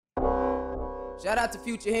Shout out to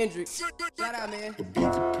Future Hendrix. Shout out, man.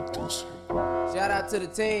 Shout out to the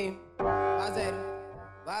team. Vazada.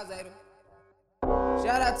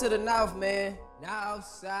 Shout out to the North, man. North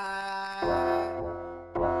side.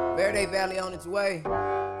 Verde Valley on its way.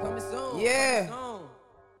 Coming soon. Yeah.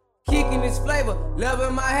 Kicking this flavor,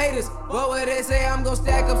 loving my haters. But what they say, I'm gon'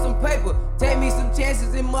 stack up some paper. Take me some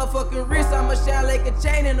chances in motherfucking wrist. I'ma shine like a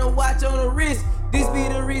chain and a watch on the wrist. This be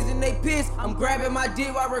the reason they piss. I'm grabbing my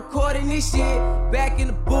dick while recording this shit. Back in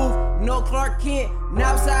the booth, no Clark Kent.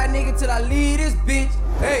 Northside nigga till I leave this bitch.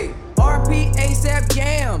 Hey, RP ASAP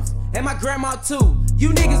Yams. And my grandma too. You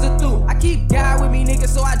niggas are through. I keep God with me, nigga,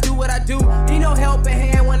 so I do what I do. Need no helping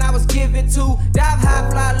hand when I was given to. Dive high,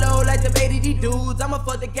 fly low like them ADD dudes. I'ma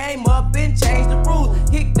fuck the game up and change the rules.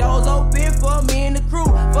 Kick doors open for me and the crew.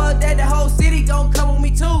 Fuck that, the whole city gon' come with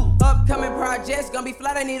me too. Upcoming projects gon' be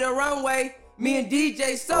flat, I need a runway. Me and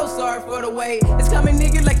DJ so sorry for the wait. It's coming,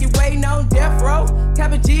 nigga, like you waiting on death row.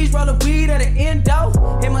 Capping G's, rolling weed at the endo.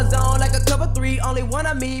 In my zone like a cover three, only one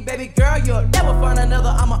of me. Baby girl, you'll never find another.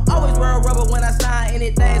 I'ma always wear a rubber when I sign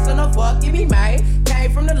anything. So no fuck, give me mine.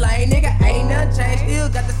 Came from the lane, nigga, ain't nothing changed. Still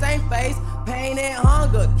got the same face, pain and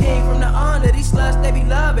hunger. King from the under, these sluts, they be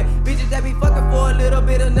loving. Bitches that be fucking for a little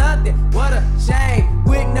bit of nothing. What a shame,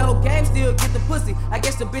 with no game, still get the pussy. I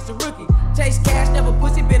guess the bitch a rookie. Chase cash, never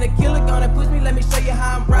pussy, been a killer, gonna push me. Let me show you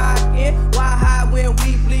how I'm rocking. Why high when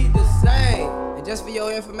we bleed the same? And just for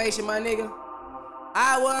your information, my nigga,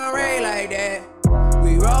 I wasn't raised like that.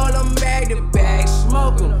 We roll them bag to bag,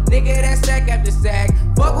 smoke them. Nigga, that sack after sack.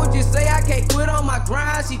 Fuck what you say, I can't quit on my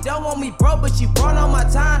grind. She don't want me broke, but she brought on my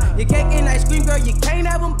time. Your cake ain't ice cream, girl, you can't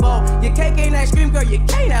have them both. Your cake ain't ice cream, girl, you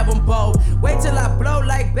can't have them both. Wait till I blow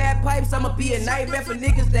like bad pipes, I'ma be a nightmare for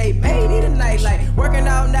niggas, they may need a nightlight. Working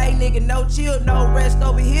all night, nigga, no chill, no rest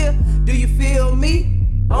over here. Do you feel me?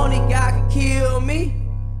 Only God can kill me.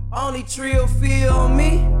 Only Trill feel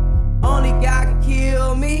me. Only God can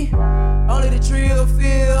kill me. Only the Trill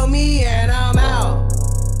feel me, and I'm out.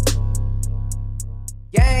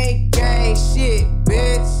 Gang, gang, shit,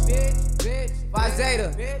 bitch.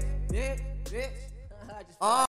 Vazada.